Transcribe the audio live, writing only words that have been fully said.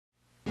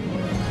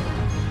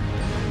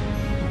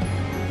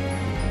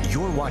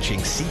You're watching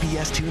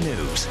CBS 2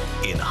 News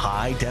in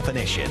high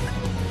definition.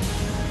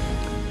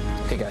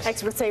 Okay, guys.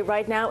 Experts say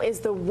right now is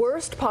the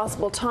worst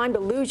possible time to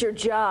lose your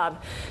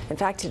job. In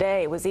fact,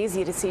 today it was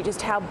easy to see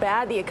just how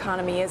bad the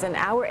economy is in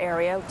our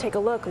area. Take a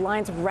look.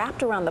 Lines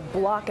wrapped around the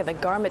block in the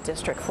garment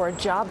district for a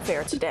job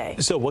fair today.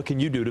 So what can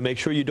you do to make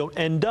sure you don't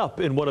end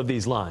up in one of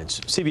these lines?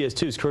 CBS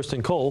 2's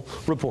Kirsten Cole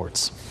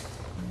reports.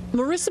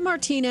 Marissa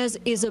Martinez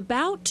is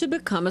about to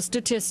become a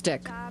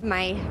statistic.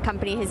 My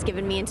company has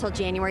given me until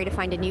January to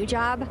find a new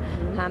job.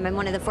 I'm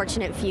one of the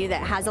fortunate few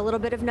that has a little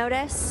bit of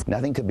notice.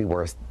 Nothing could be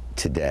worse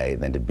today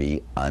than to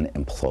be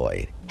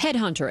unemployed.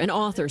 Headhunter and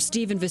author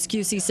Stephen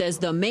Viscusi says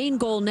the main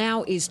goal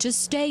now is to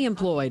stay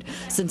employed,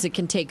 since it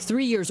can take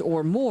 3 years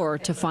or more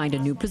to find a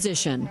new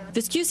position.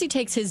 Viscusi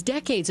takes his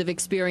decades of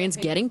experience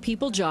getting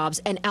people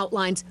jobs and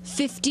outlines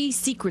 50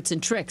 secrets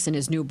and tricks in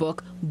his new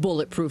book,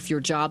 Bulletproof Your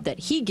Job, that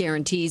he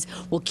guarantees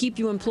will keep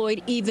you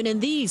employed even in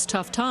these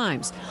tough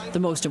times. The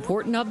most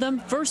important of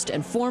them, first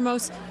and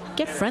foremost,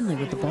 get friendly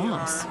with the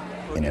boss.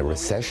 In a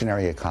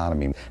recessionary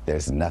economy,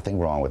 there's nothing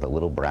wrong with a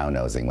little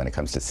brown-nosing when it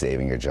comes to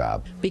saving your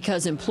job.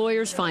 Because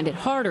employers find it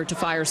harder to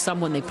fire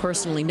someone they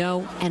personally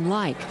know and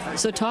like.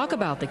 So talk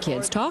about the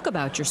kids, talk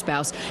about your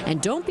spouse,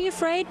 and don't be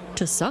afraid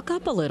to suck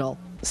up a little.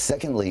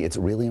 Secondly, it's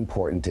really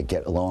important to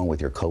get along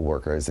with your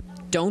coworkers.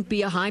 Don't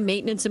be a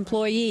high-maintenance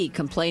employee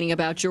complaining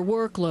about your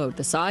workload,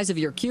 the size of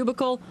your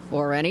cubicle,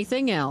 or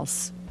anything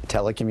else.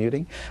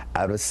 Telecommuting,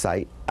 out of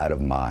sight, out of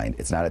mind.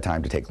 It's not a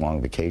time to take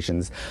long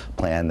vacations,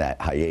 plan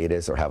that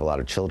hiatus, or have a lot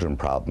of children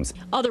problems.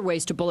 Other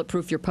ways to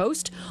bulletproof your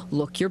post: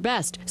 look your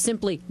best,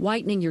 simply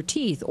whitening your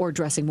teeth or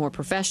dressing more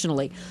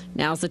professionally.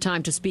 Now's the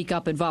time to speak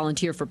up and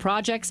volunteer for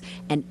projects,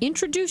 and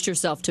introduce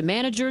yourself to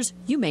managers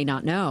you may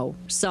not know.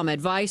 Some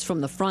advice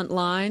from the front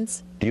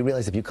lines. Do you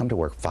realize if you come to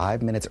work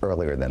 5 minutes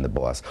earlier than the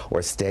boss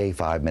or stay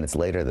 5 minutes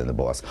later than the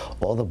boss,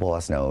 all the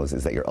boss knows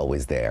is that you're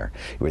always there.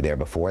 You were there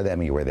before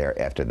them, you were there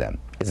after them.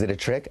 Is it a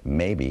trick?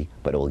 Maybe,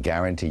 but it will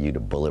guarantee you to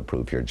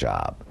bulletproof your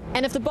job.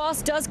 And if the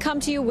boss does come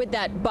to you with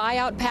that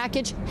buyout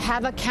package,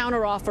 have a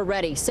counteroffer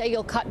ready. Say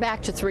you'll cut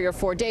back to 3 or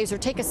 4 days or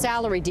take a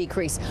salary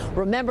decrease.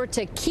 Remember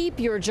to keep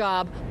your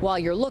job while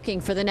you're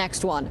looking for the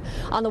next one.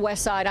 On the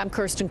West Side, I'm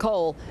Kirsten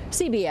Cole,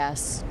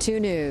 CBS 2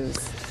 News.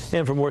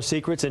 And for more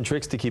secrets and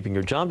tricks to keeping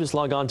your job, just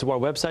log on to our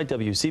website,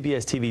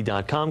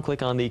 WCBSTV.com.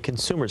 Click on the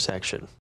consumer section.